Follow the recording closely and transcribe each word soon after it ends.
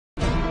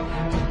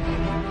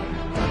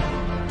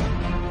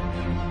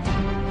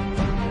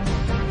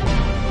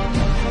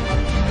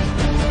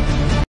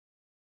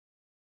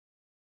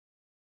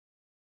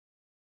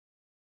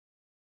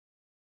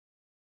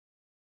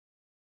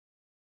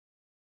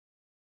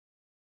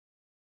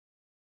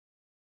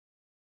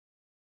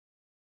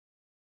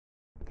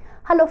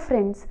Hello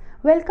friends,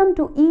 welcome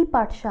to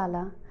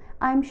E-Pathshala.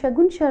 I am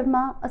Shagun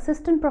Sharma,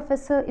 Assistant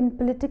Professor in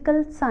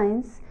Political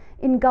Science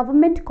in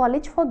Government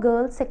College for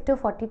Girls, Sector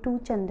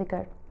 42,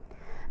 Chandigarh.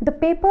 The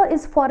paper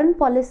is Foreign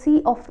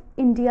Policy of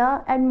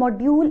India and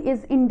module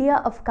is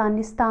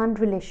India-Afghanistan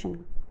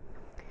relation.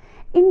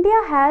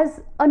 India has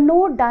a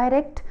no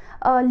direct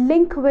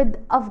link with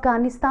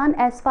Afghanistan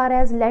as far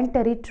as land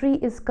territory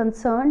is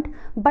concerned,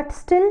 but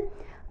still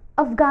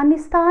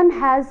Afghanistan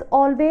has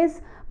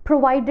always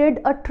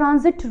provided a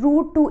transit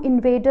route to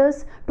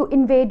invaders to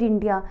invade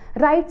India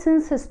right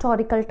since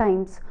historical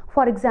times.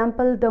 For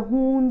example, the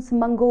Huns,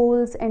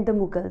 Mongols and the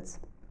Mughals.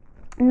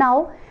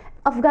 Now,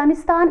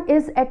 Afghanistan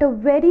is at a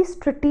very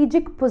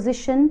strategic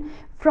position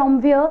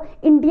from where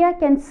India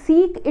can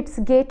seek its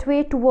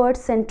gateway towards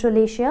Central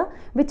Asia,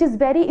 which is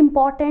very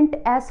important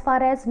as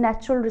far as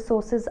natural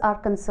resources are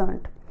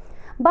concerned.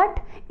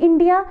 But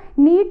India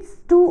needs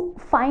to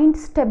find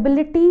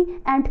stability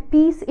and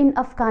peace in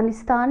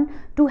Afghanistan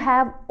to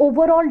have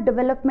overall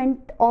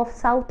development of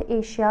South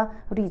Asia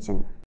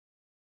region.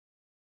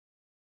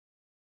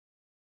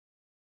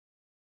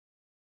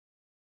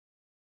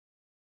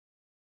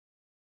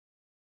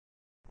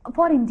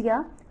 For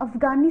India,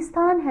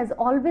 Afghanistan has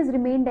always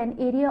remained an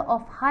area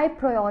of high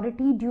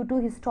priority due to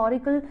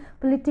historical,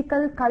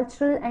 political,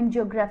 cultural and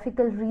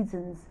geographical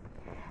reasons.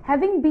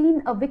 Having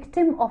been a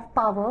victim of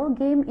power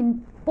game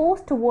in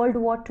post-World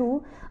War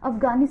II,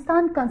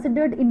 Afghanistan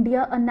considered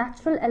India a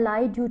natural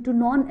ally due to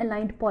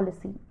non-aligned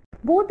policy.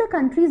 Both the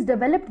countries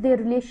developed their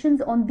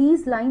relations on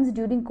these lines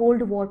during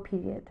Cold War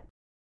period.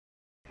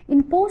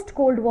 In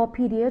post-Cold War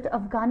period,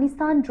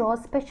 Afghanistan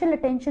draws special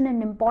attention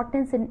and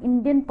importance in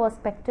Indian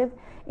perspective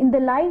in the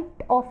light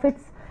of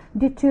its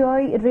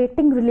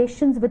deteriorating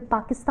relations with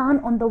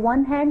Pakistan on the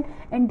one hand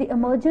and the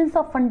emergence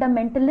of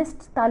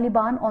fundamentalist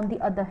Taliban on the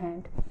other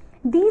hand.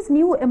 These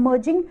new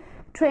emerging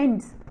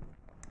trends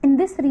in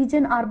this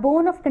region are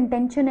born of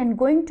contention and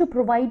going to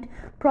provide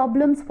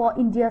problems for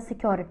India's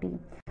security.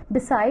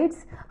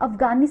 Besides,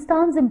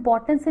 Afghanistan's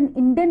importance in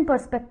Indian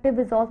perspective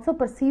is also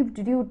perceived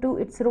due to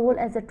its role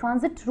as a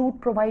transit route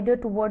provider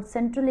towards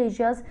Central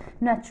Asia's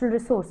natural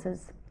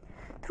resources.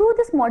 Through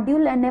this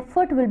module, an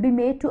effort will be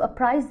made to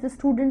apprise the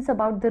students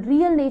about the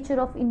real nature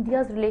of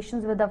India's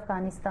relations with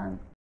Afghanistan.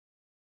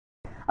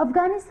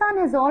 Afghanistan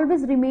has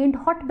always remained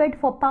hotbed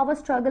for power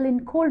struggle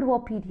in Cold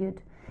War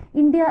period.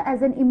 India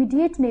as an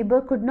immediate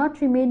neighbor could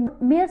not remain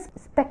mere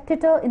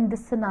spectator in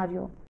this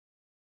scenario.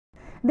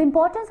 The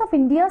importance of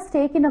India's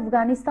stake in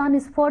Afghanistan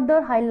is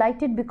further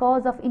highlighted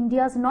because of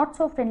India's not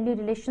so friendly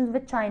relations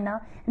with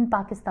China and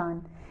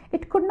Pakistan.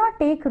 It could not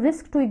take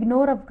risk to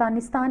ignore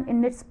Afghanistan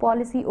in its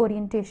policy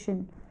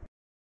orientation.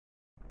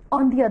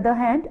 On the other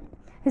hand,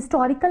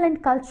 historical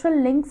and cultural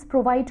links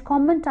provide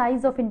common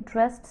ties of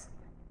interests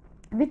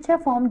which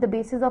have formed the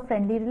basis of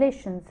friendly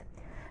relations.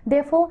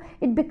 Therefore,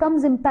 it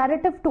becomes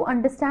imperative to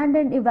understand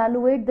and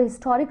evaluate the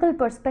historical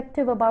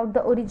perspective about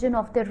the origin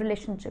of their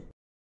relationship.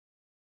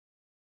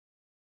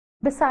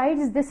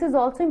 Besides, this is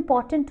also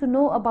important to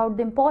know about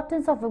the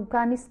importance of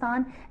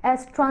Afghanistan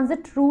as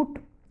transit route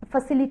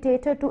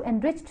facilitator to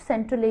enriched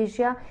Central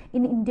Asia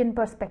in Indian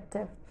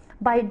perspective.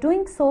 By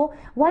doing so,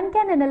 one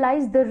can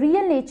analyze the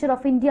real nature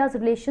of India's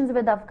relations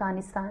with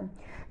Afghanistan.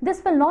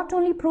 This will not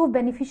only prove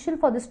beneficial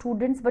for the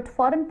students, but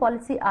foreign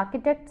policy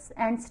architects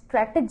and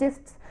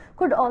strategists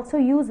could also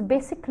use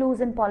basic clues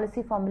in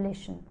policy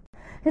formulation.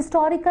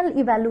 Historical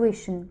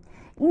evaluation.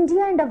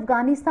 India and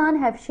Afghanistan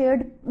have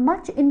shared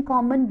much in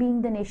common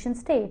being the nation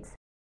states.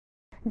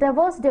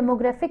 Diverse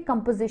demographic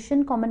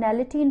composition,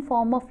 commonality in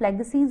form of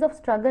legacies of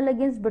struggle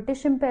against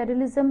British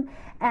imperialism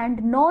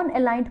and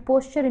non-aligned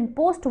posture in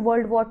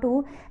post-World War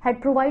II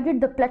had provided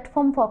the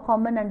platform for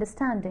common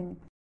understanding.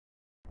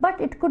 But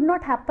it could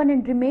not happen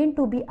and remained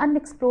to be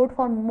unexplored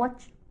for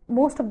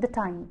most of the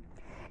time.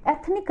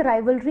 Ethnic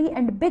rivalry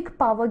and big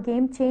power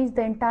game changed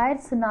the entire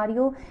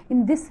scenario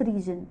in this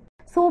region.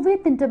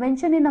 Soviet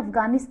intervention in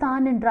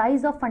Afghanistan and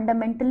rise of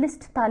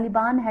fundamentalist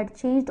Taliban had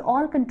changed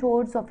all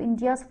contours of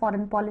India's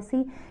foreign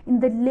policy in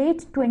the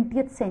late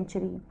 20th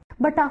century.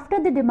 But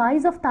after the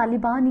demise of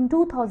Taliban in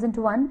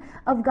 2001,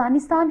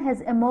 Afghanistan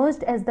has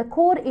emerged as the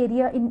core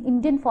area in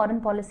Indian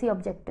foreign policy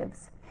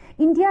objectives.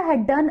 India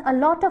had done a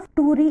lot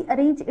to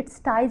rearrange its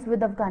ties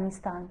with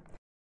Afghanistan.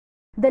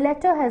 The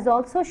latter has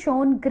also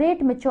shown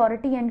great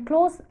maturity and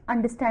close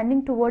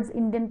understanding towards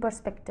Indian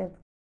perspective.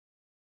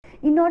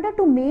 In order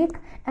to make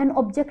an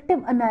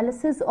objective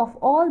analysis of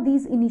all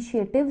these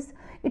initiatives,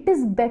 it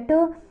is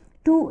better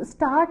to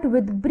start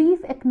with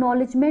brief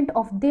acknowledgement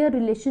of their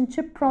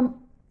relationship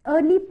from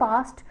early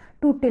past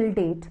to till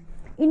date.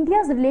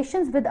 India's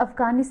relations with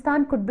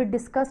Afghanistan could be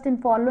discussed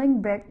in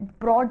following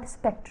broad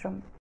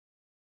spectrum.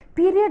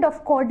 Period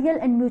of cordial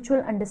and mutual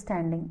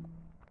understanding.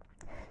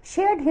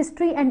 Shared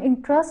history and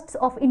interests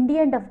of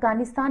India and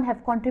Afghanistan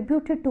have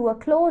contributed to a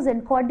close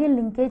and cordial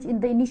linkage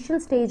in the initial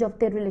stage of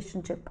their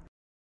relationship.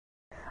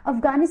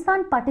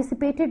 Afghanistan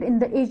participated in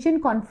the Asian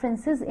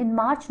conferences in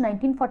March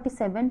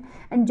 1947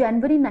 and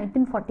January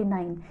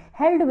 1949,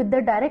 held with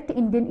the direct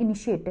Indian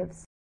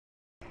initiatives.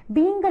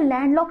 Being a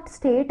landlocked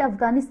state,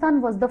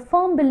 Afghanistan was the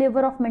firm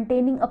believer of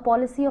maintaining a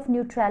policy of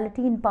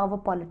neutrality in power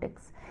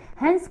politics,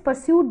 hence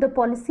pursued the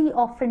policy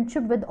of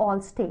friendship with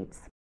all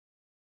states.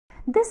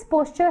 This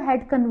posture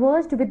had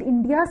converged with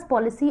India's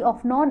policy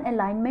of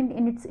non-alignment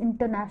in its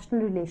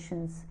international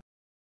relations.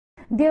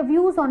 Their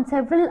views on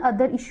several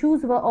other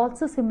issues were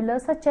also similar,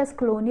 such as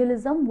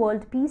colonialism,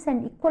 world peace,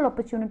 and equal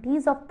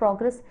opportunities of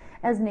progress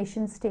as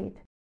nation-state.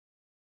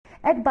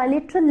 At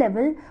bilateral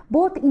level,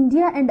 both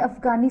India and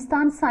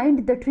Afghanistan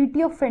signed the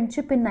Treaty of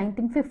Friendship in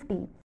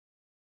 1950.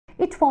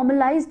 It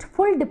formalized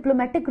full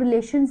diplomatic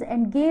relations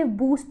and gave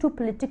boost to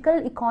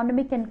political,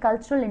 economic, and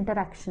cultural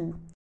interaction.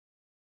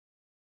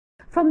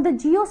 From the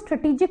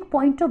geostrategic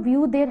point of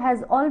view, there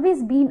has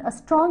always been a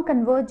strong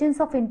convergence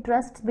of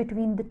interests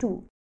between the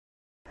two.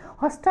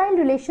 Hostile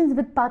relations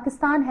with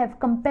Pakistan have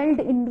compelled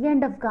India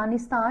and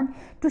Afghanistan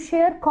to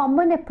share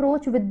common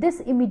approach with this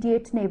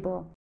immediate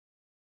neighbor.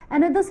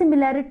 Another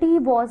similarity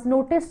was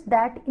noticed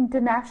that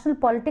international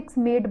politics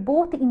made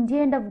both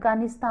India and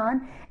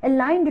Afghanistan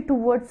aligned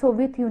towards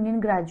Soviet Union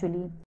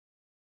gradually.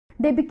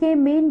 They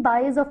became main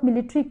buyers of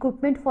military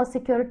equipment for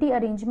security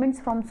arrangements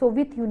from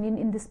Soviet Union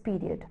in this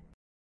period.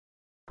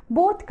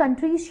 Both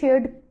countries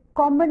shared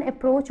common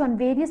approach on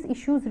various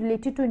issues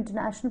related to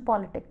international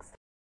politics.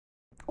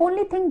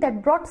 Only thing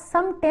that brought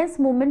some tense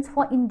moments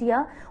for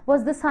India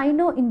was the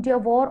Sino-India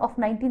War of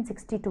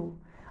 1962.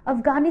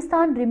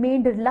 Afghanistan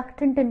remained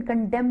reluctant in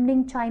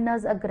condemning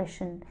China's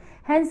aggression.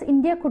 Hence,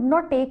 India could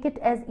not take it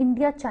as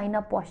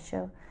India-China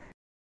posture.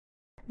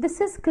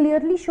 This is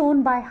clearly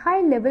shown by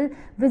high-level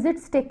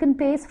visits taken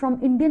place from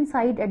Indian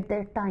side at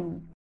that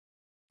time.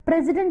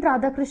 President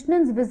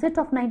Radhakrishnan's visit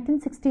of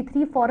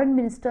 1963, Foreign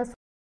Minister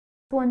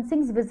Swan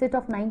Singh's visit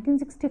of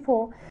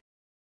 1964,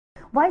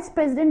 Vice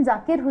President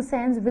Zakir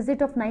Hussein's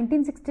visit of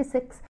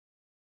 1966,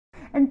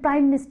 and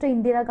Prime Minister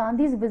Indira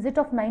Gandhi's visit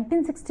of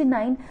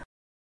 1969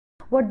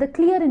 were the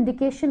clear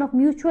indication of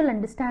mutual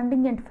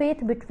understanding and faith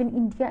between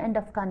India and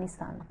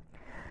Afghanistan.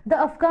 The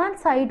Afghan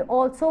side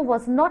also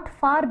was not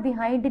far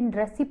behind in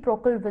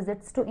reciprocal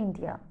visits to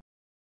India.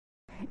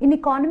 In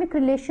economic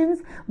relations,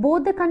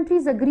 both the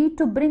countries agreed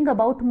to bring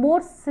about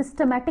more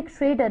systematic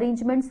trade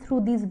arrangements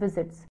through these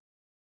visits.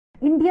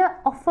 India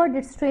offered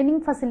its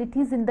training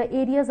facilities in the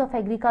areas of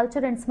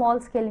agriculture and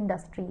small-scale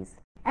industries.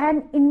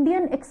 An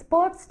Indian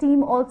experts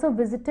team also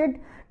visited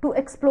to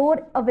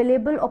explore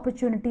available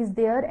opportunities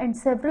there, and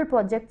several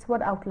projects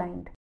were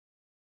outlined.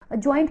 A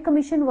joint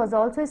commission was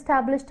also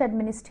established at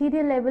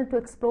ministerial level to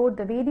explore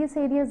the various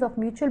areas of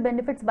mutual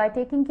benefits by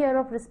taking care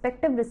of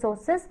respective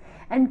resources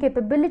and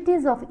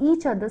capabilities of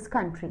each other's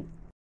country.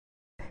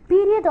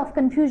 Period of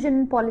confusion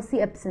and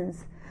policy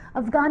absence.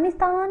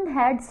 Afghanistan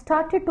had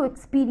started to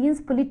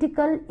experience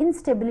political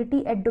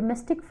instability at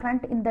domestic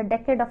front in the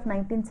decade of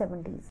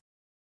 1970s.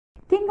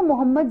 King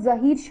Muhammad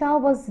Zahir Shah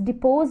was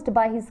deposed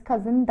by his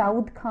cousin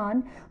Daud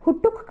Khan,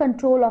 who took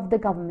control of the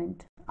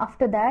government.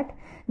 After that,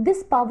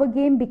 this power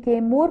game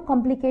became more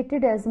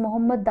complicated as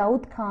Muhammad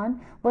Daud Khan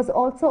was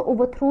also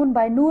overthrown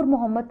by Nur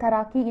Muhammad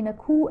Taraki in a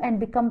coup and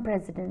became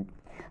president.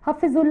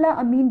 Hafizullah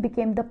Amin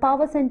became the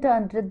power center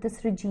under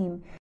this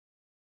regime.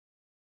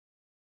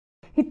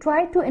 He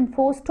tried to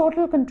enforce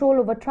total control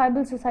over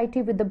tribal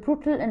society with a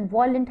brutal and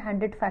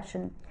violent-handed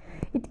fashion.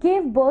 It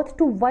gave birth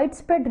to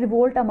widespread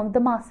revolt among the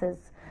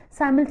masses.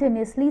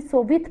 Simultaneously,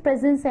 Soviet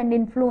presence and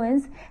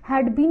influence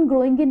had been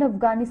growing in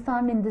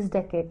Afghanistan in this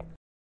decade.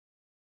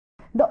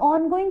 The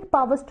ongoing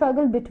power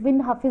struggle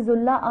between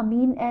Hafizullah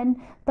Amin and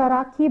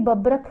Taraki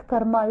Babrak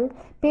Karmal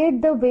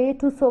paved the way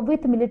to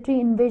Soviet military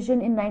invasion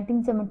in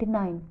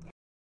 1979.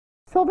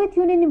 Soviet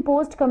Union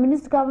imposed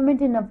communist government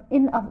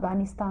in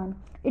Afghanistan.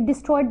 It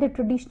destroyed the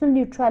traditional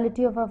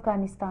neutrality of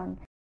Afghanistan.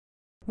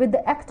 With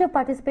the active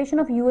participation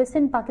of US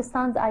and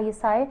Pakistan's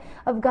ISI,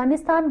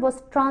 Afghanistan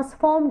was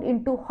transformed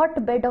into a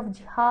hotbed of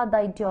jihad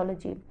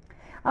ideology.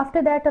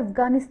 After that,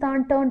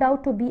 Afghanistan turned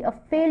out to be a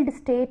failed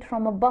state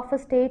from a buffer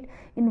state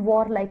in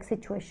war-like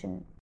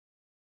situation.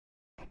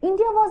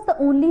 India was the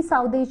only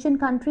South Asian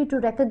country to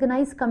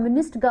recognize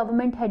communist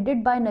government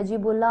headed by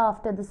Najibullah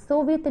after the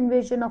Soviet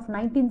invasion of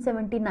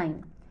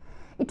 1979.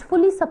 It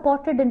fully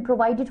supported and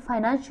provided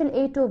financial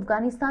aid to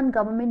Afghanistan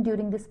government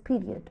during this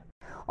period.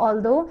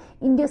 Although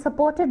India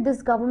supported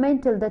this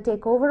government till the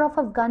takeover of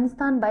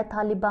Afghanistan by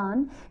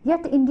Taliban,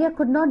 yet India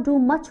could not do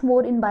much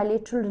more in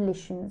bilateral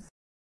relations.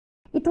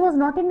 It was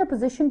not in a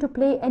position to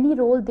play any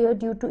role there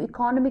due to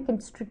economic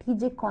and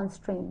strategic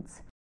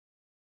constraints.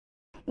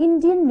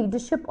 Indian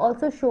leadership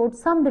also showed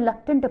some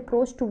reluctant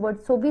approach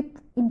towards Soviet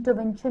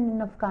intervention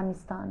in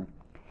Afghanistan.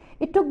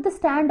 It took the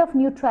stand of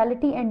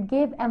neutrality and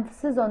gave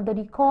emphasis on the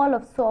recall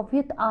of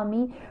Soviet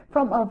army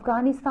from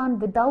Afghanistan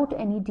without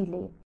any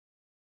delay.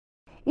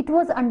 It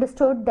was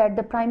understood that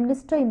the Prime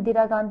Minister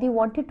Indira Gandhi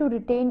wanted to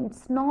retain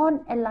its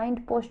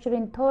non-aligned posture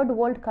in third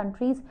world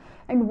countries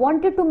and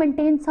wanted to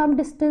maintain some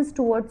distance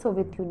towards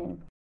Soviet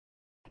Union.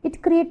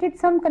 It created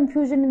some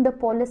confusion in the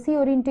policy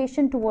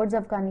orientation towards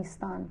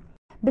Afghanistan.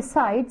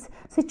 Besides,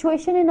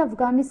 situation in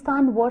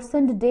Afghanistan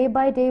worsened day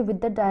by day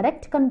with the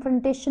direct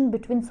confrontation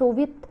between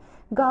Soviet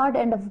Guard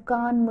and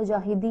Afghan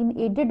Mujahideen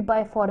aided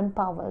by foreign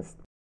powers.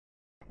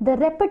 The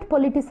rapid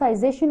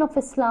politicization of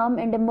Islam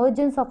and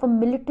emergence of a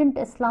militant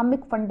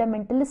Islamic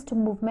fundamentalist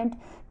movement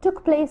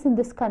took place in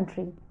this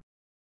country.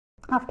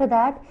 After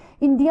that,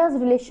 India's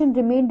relation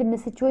remained in a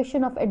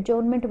situation of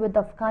adjournment with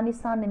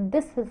Afghanistan in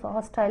this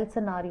hostile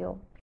scenario.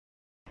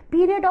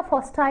 Period of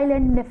hostile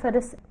and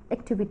nefarious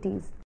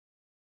activities.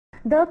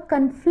 The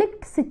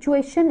conflict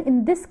situation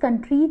in this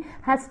country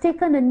has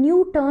taken a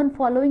new turn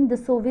following the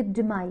Soviet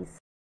demise.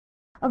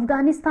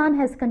 Afghanistan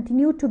has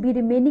continued to be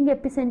remaining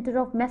epicenter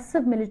of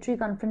massive military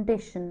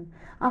confrontation.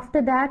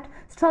 After that,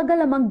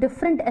 struggle among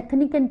different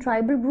ethnic and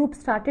tribal groups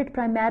started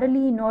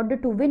primarily in order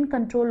to win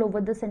control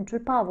over the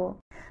central power.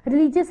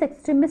 Religious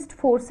extremist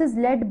forces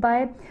led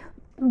by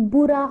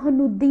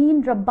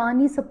Burhanuddin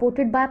Rabbani,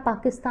 supported by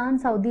Pakistan,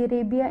 Saudi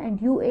Arabia and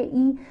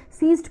UAE,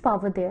 seized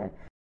power there.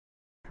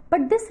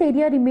 But this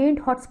area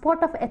remained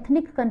hotspot of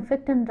ethnic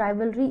conflict and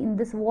rivalry in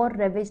this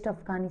war-ravaged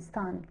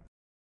Afghanistan.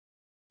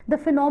 The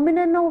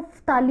phenomenon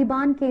of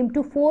Taliban came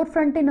to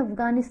forefront in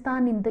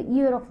Afghanistan in the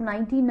year of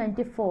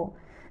 1994.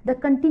 The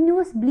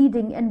continuous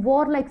bleeding and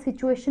war-like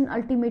situation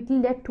ultimately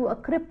led to a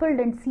crippled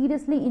and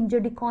seriously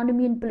injured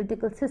economy and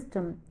political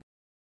system.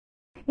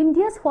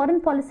 India's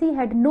foreign policy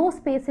had no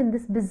space in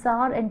this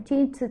bizarre and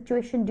changed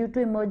situation due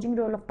to emerging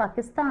role of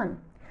Pakistan.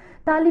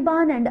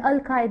 Taliban and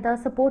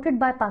Al-Qaeda, supported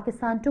by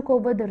Pakistan, took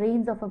over the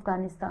reins of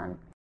Afghanistan.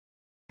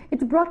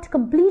 It brought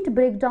complete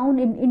breakdown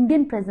in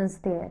Indian presence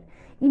there.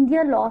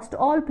 India lost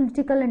all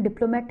political and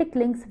diplomatic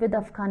links with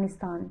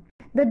Afghanistan.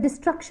 The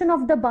destruction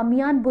of the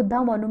Bamiyan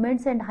Buddha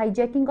monuments and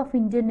hijacking of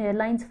Indian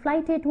Airlines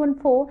Flight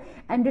 814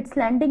 and its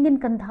landing in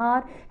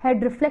Kandahar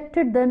had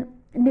reflected the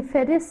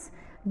nefarious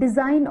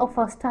design of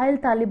hostile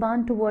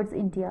Taliban towards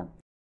India.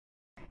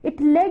 It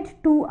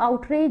led to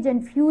outrage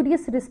and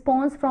furious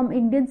response from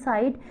Indian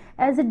side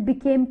as it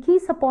became key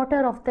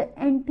supporter of the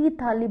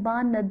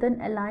anti-Taliban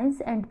Northern Alliance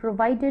and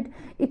provided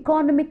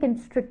economic and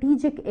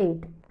strategic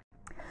aid.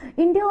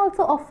 India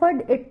also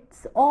offered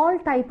its all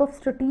type of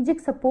strategic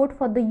support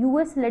for the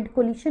US-led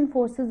coalition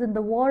forces in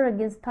the war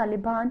against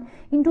Taliban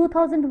in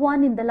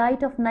 2001 in the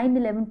light of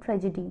 9/11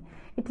 tragedy.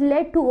 It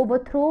led to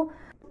overthrow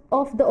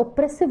of the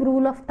oppressive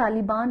rule of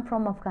Taliban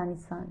from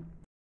Afghanistan.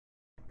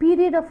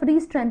 Period of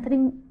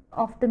re-strengthening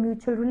of the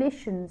mutual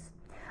relations.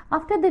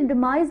 After the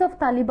demise of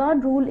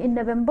Taliban rule in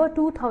November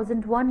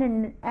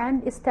 2001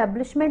 and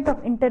establishment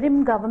of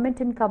interim government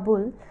in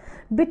Kabul,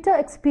 bitter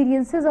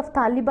experiences of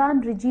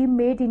Taliban regime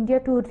made India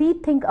to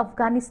rethink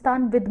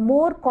Afghanistan with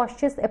more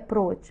cautious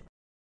approach.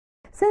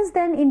 Since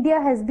then,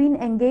 India has been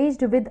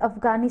engaged with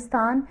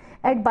Afghanistan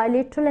at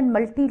bilateral and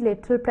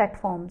multilateral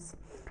platforms.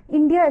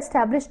 India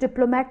established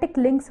diplomatic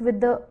links with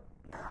the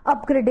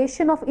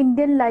upgradation of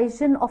Indian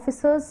liaison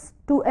officers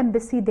to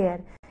embassy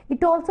there.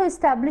 It also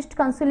established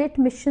consulate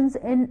missions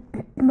in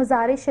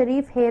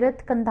Mazar-e-Sharif,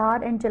 Herat,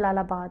 Kandahar and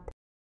Jalalabad.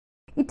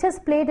 It has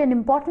played an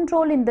important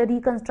role in the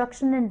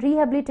reconstruction and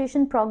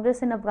rehabilitation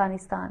progress in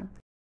Afghanistan.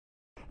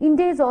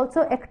 India is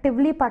also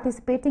actively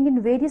participating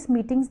in various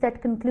meetings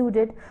that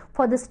concluded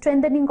for the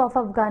strengthening of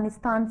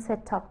Afghanistan's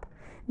setup.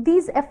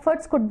 These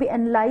efforts could be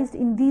analyzed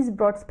in these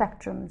broad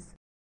spectrums.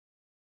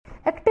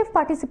 Active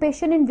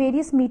participation in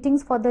various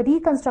meetings for the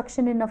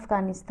reconstruction in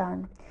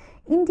Afghanistan.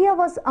 India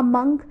was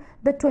among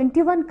the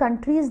 21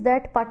 countries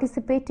that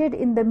participated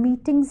in the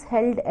meetings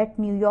held at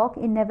New York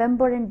in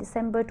November and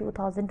December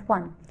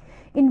 2001,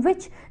 in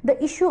which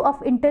the issue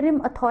of interim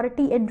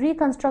authority and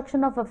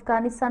reconstruction of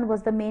Afghanistan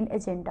was the main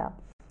agenda.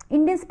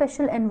 Indian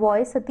Special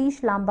Envoy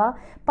Satish Lamba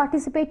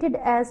participated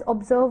as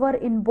observer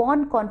in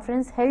Bonn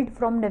conference held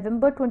from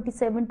November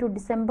 27 to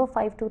December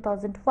 5,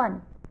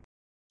 2001.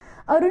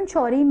 Arun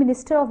Shourie,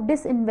 Minister of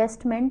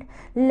Disinvestment,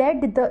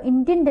 led the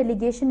Indian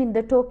delegation in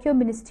the Tokyo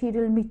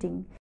ministerial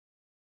meeting.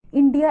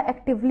 India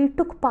actively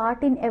took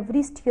part in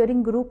every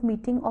steering group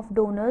meeting of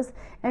donors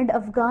and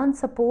Afghan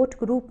support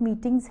group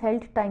meetings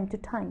held time to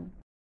time.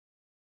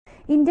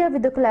 India,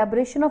 with the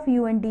collaboration of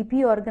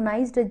UNDP,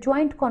 organized a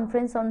joint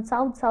conference on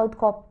South-South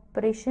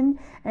cooperation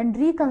and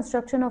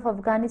reconstruction of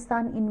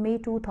Afghanistan in May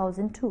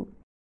 2002.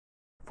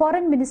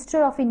 Foreign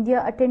Minister of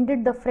India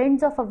attended the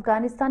Friends of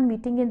Afghanistan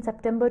meeting in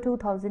September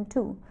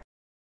 2002.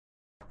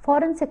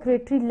 Foreign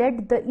Secretary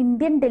led the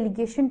Indian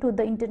delegation to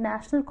the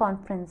international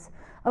conference,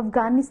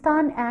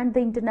 Afghanistan and the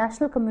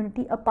International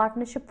Community, a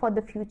Partnership for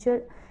the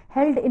Future,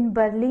 held in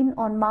Berlin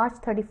on March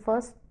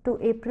 31st to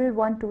April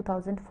 1,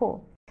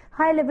 2004.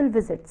 High-level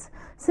visits.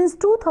 Since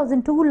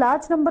 2002,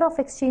 large number of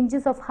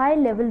exchanges of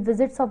high-level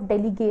visits of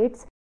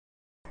delegates,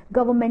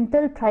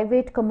 governmental,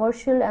 private,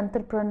 commercial,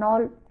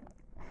 entrepreneurial,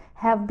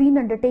 have been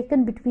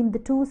undertaken between the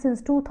two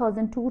since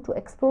 2002 to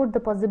explore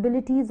the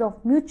possibilities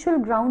of mutual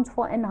grounds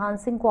for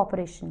enhancing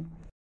cooperation.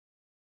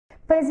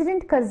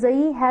 President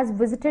Karzai has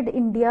visited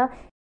India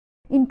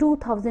in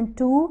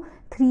 2002,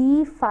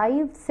 3,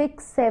 5,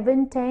 6,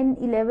 7, 10,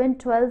 11,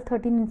 12,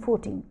 13 and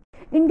 14.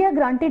 India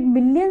granted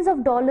millions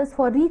of dollars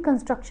for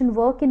reconstruction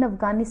work in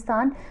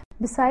Afghanistan.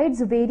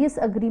 Besides, various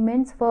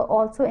agreements were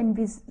also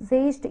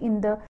envisaged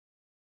in the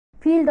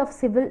field of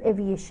civil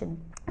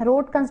aviation.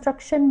 road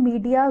construction,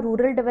 media,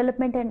 rural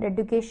development and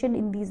education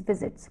in these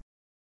visits.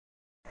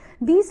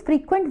 These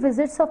frequent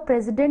visits of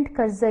President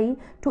Karzai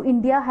to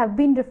India have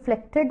been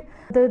reflected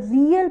the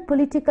real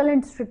political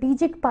and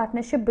strategic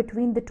partnership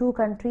between the two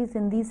countries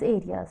in these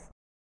areas.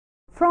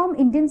 From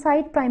Indian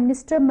side, Prime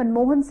Minister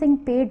Manmohan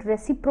Singh paid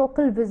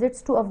reciprocal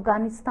visits to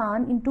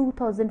Afghanistan in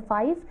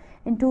 2005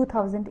 and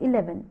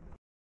 2011.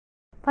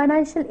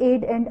 Financial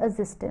aid and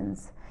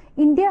assistance.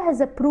 India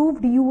has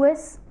approved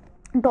US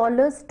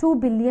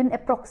 $2 billion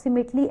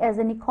approximately as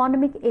an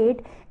economic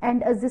aid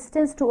and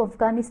assistance to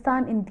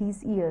Afghanistan in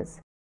these years.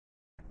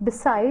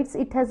 Besides,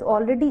 it has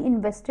already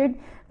invested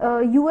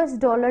US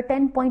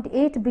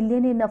 $10.8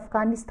 billion in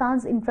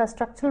Afghanistan's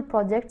infrastructural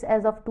projects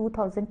as of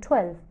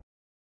 2012.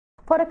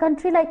 For a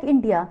country like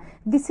India,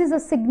 this is a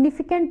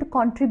significant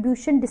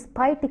contribution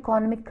despite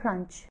economic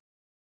crunch.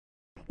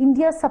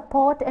 India's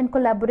support and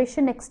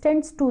collaboration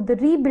extends to the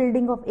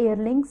rebuilding of air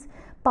links,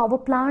 power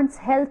plants,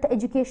 health,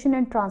 education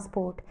and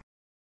transport.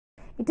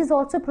 It is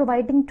also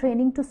providing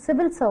training to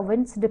civil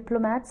servants,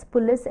 diplomats,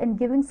 police and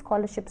giving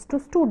scholarships to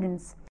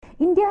students.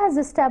 India has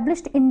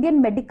established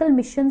Indian medical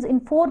missions in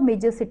 4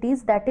 major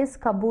cities, that is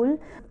Kabul,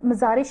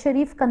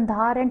 Mazar-e-Sharif,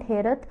 Kandahar and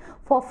Herat,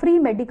 for free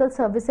medical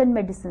service and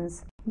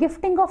medicines.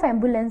 Gifting of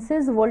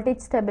ambulances,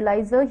 voltage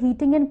stabilizer,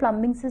 heating and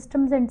plumbing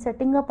systems and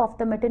setting up of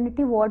the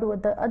maternity ward were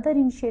the other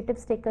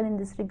initiatives taken in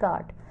this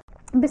regard.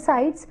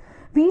 Besides,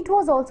 wheat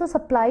was also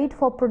supplied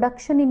for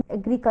production in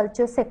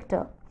agriculture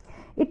sector.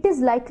 It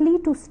is likely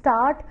to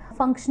start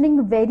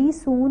functioning very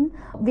soon,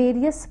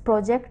 various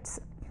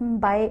projects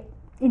by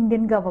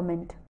Indian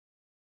government.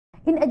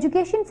 In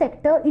education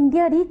sector,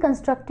 India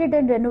reconstructed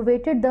and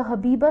renovated the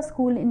Habiba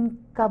School in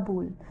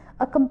Kabul.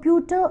 A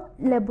computer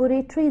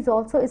laboratory is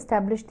also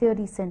established there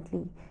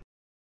recently.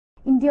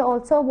 India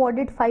also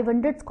awarded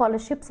 500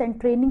 scholarships and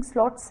training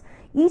slots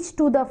each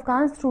to the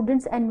Afghan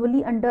students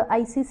annually under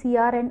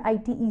ICCR and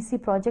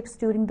ITEC projects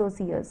during those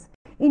years.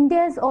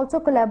 India is also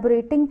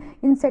collaborating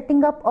in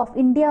setting up of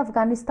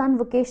India-Afghanistan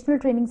Vocational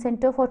Training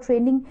Center for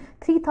training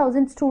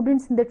 3,000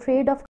 students in the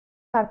trade of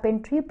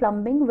carpentry,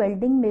 plumbing,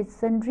 welding,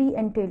 masonry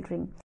and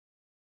tailoring.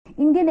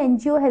 Indian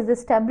NGO has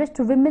established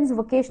women's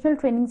vocational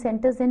training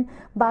centers in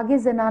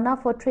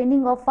Baghe-Zanana for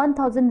training of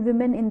 1,000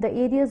 women in the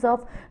areas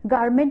of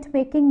garment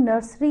making,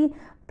 nursery,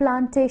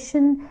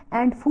 plantation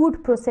and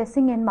food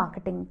processing and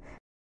marketing.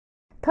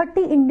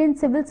 30 Indian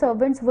civil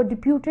servants were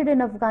deputed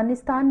in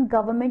Afghanistan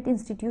government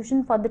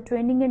institution for the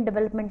training and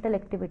developmental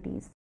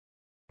activities.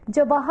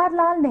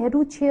 Jawaharlal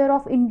Nehru Chair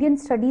of Indian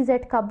Studies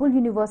at Kabul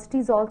University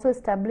is also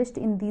established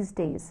in these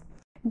days.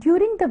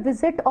 During the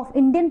visit of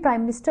Indian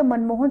Prime Minister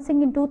Manmohan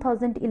Singh in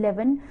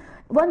 2011,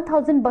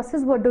 1,000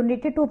 buses were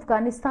donated to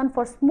Afghanistan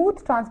for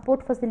smooth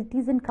transport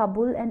facilities in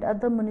Kabul and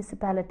other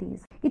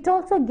municipalities. It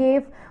also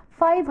gave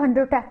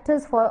 500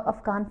 tractors for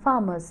Afghan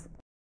farmers.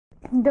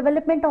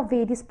 Development of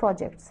various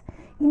projects.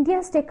 India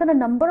has taken a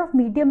number of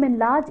medium and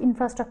large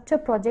infrastructure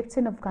projects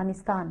in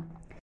Afghanistan.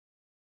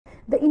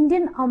 The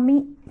Indian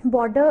Army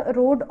Border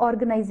Road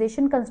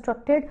Organization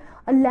constructed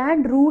a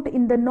land route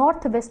in the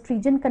northwest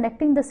region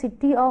connecting the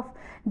city of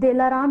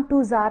Delaram to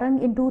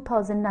Zarang in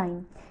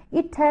 2009.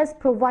 It has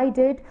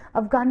provided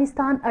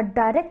Afghanistan a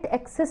direct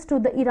access to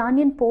the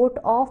Iranian port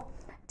of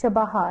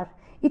Chabahar.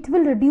 It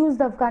will reduce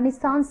the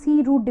Afghanistan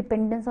sea route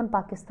dependence on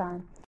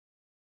Pakistan.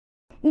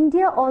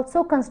 India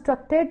also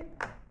constructed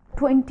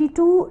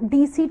 22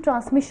 DC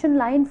transmission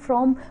line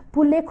from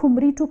Pule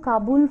Khumri to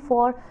Kabul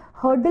for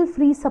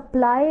hurdle-free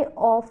supply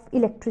of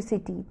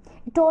electricity.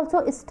 It also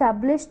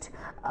established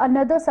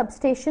another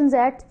substations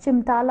at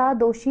Chimtala,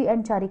 Doshi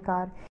and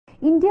Charikar.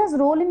 India's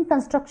role in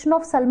construction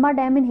of Salma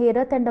Dam in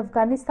Herat and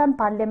Afghanistan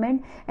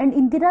Parliament and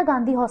Indira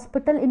Gandhi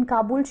Hospital in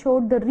Kabul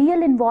showed the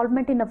real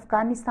involvement in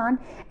Afghanistan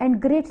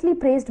and greatly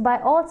praised by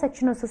all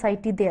sections of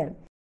society there.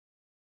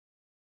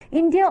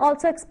 India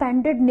also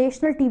expanded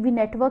national TV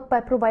network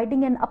by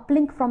providing an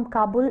uplink from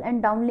Kabul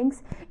and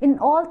downlinks in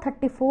all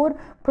 34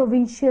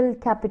 provincial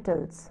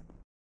capitals.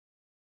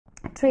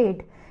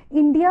 Trade.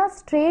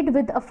 India's trade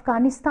with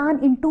Afghanistan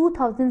in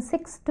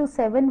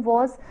 2006-7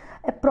 was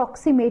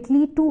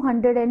approximately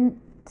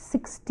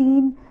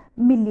 216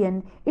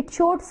 million. It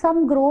showed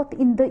some growth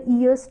in the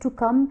years to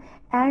come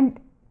and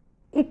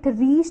it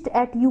reached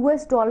at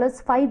US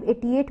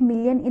 $588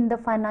 million in the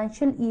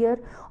financial year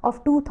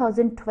of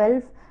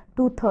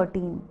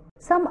 2012-13.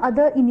 Some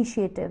other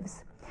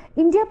initiatives.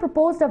 India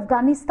proposed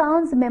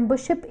Afghanistan's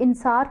membership in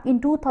SAARC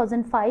in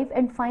 2005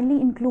 and finally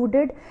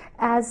included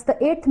as the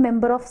 8th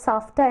member of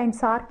SAFTA and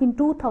SAARC in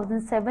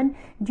 2007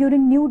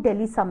 during New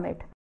Delhi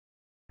summit.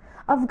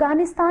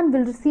 Afghanistan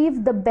will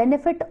receive the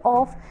benefit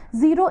of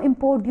zero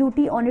import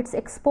duty on its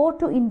export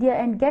to India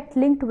and get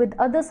linked with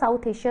other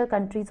South Asia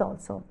countries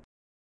also.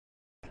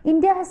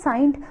 India has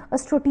signed a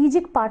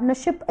strategic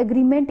partnership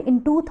agreement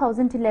in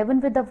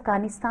 2011 with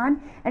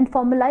Afghanistan and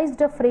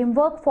formalized a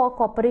framework for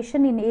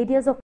cooperation in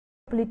areas of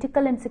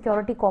political and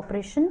security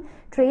cooperation,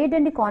 trade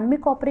and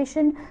economic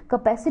cooperation,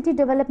 capacity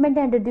development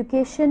and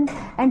education,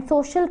 and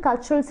social,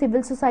 cultural,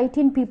 civil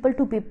society and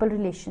people-to-people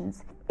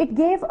relations. It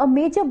gave a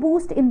major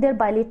boost in their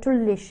bilateral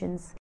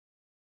relations.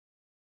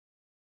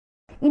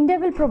 India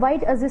will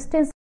provide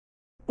assistance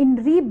in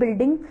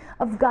rebuilding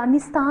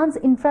Afghanistan's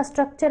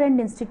infrastructure and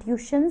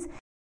institutions,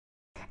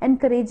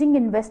 encouraging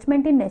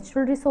investment in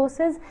natural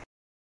resources,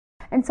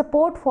 and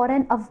support for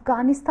an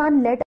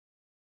Afghanistan-led,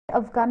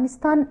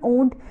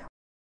 Afghanistan-owned,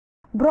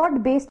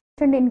 broad-based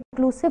and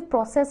inclusive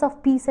process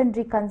of peace and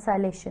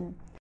reconciliation.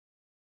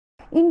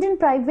 Indian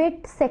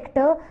private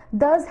sector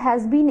thus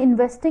has been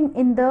investing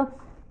in the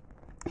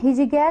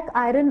Hijigak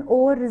iron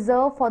ore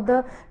reserve for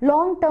the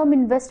long-term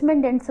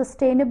investment and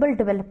sustainable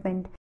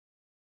development.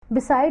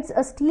 Besides,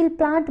 a steel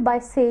plant by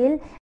SAIL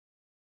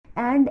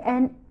and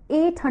an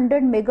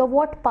 800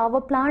 megawatt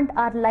power plant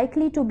are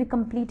likely to be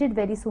completed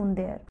very soon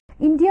there.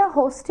 India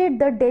hosted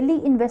the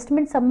Delhi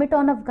Investment Summit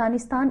on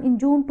Afghanistan in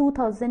June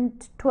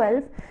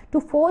 2012 to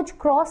forge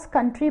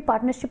cross-country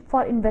partnership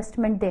for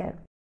investment there.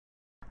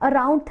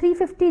 Around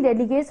 350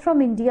 delegates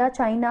from India,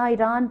 China,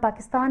 Iran,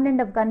 Pakistan and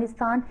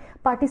Afghanistan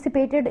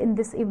participated in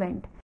this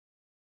event.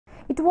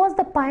 It was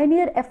the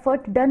pioneer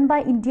effort done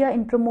by India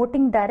in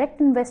promoting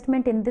direct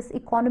investment in this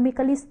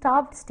economically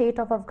starved state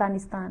of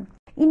Afghanistan.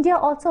 India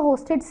also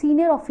hosted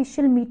senior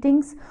official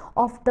meetings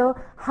of the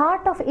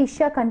Heart of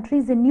Asia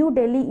countries in New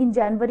Delhi in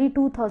January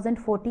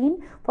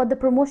 2014 for the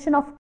promotion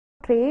of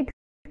trade,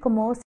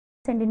 commerce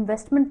and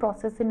investment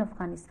process in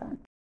Afghanistan.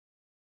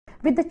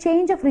 With the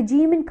change of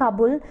regime in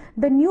Kabul,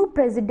 the new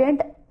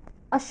president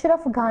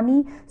Ashraf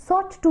Ghani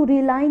sought to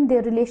realign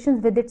their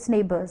relations with its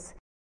neighbors.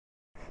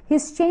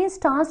 His changed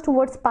stance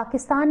towards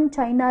Pakistan and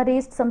China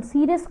raised some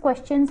serious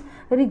questions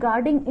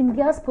regarding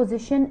India's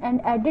position and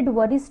added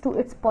worries to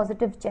its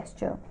positive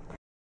gesture.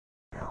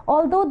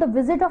 Although the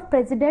visit of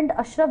President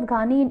Ashraf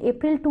Ghani in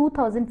April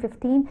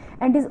 2015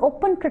 and his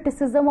open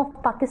criticism of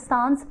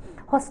Pakistan's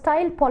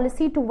hostile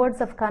policy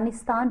towards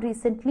Afghanistan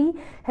recently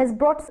has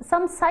brought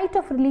some sight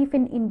of relief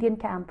in Indian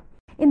camp.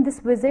 In this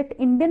visit,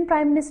 Indian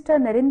Prime Minister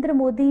Narendra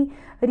Modi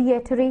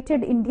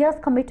reiterated India's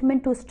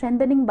commitment to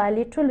strengthening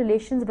bilateral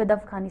relations with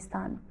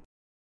Afghanistan.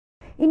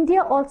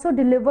 India also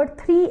delivered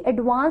 3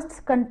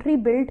 advanced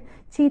country-built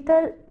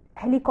Cheetal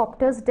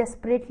helicopters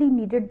desperately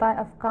needed by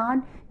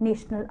Afghan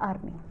National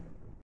Army.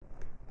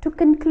 To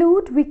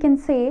conclude, we can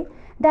say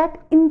that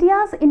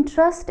India's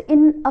interest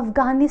in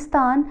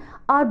Afghanistan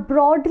are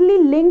broadly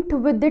linked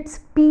with its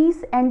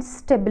peace and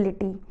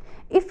stability.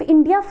 If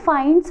India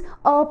finds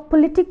a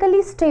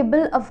politically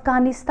stable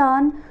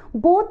Afghanistan,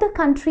 both the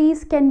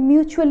countries can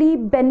mutually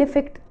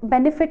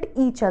benefit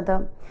each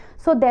other.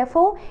 So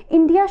therefore,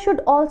 India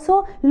should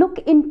also look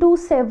into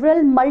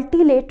several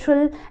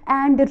multilateral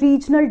and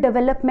regional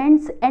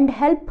developments and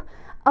help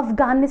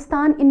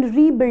Afghanistan in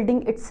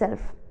rebuilding itself.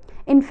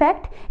 In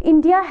fact,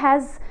 India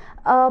has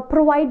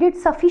provided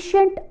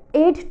sufficient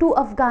aid to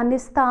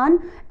Afghanistan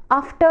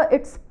after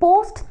its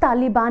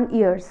post-Taliban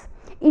years.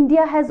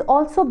 India has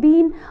also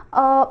been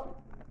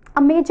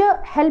a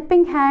major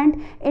helping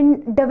hand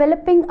in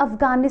developing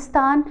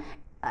Afghanistan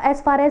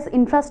as far as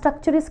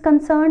infrastructure is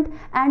concerned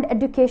and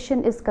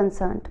education is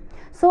concerned.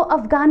 So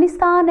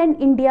Afghanistan and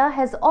India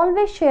has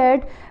always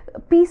shared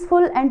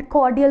peaceful and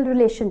cordial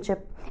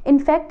relationship. In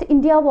fact,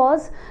 India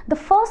was the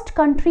first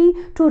country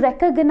to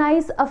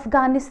recognize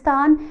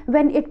Afghanistan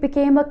when it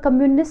became a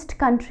communist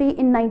country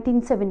in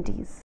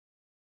 1970s.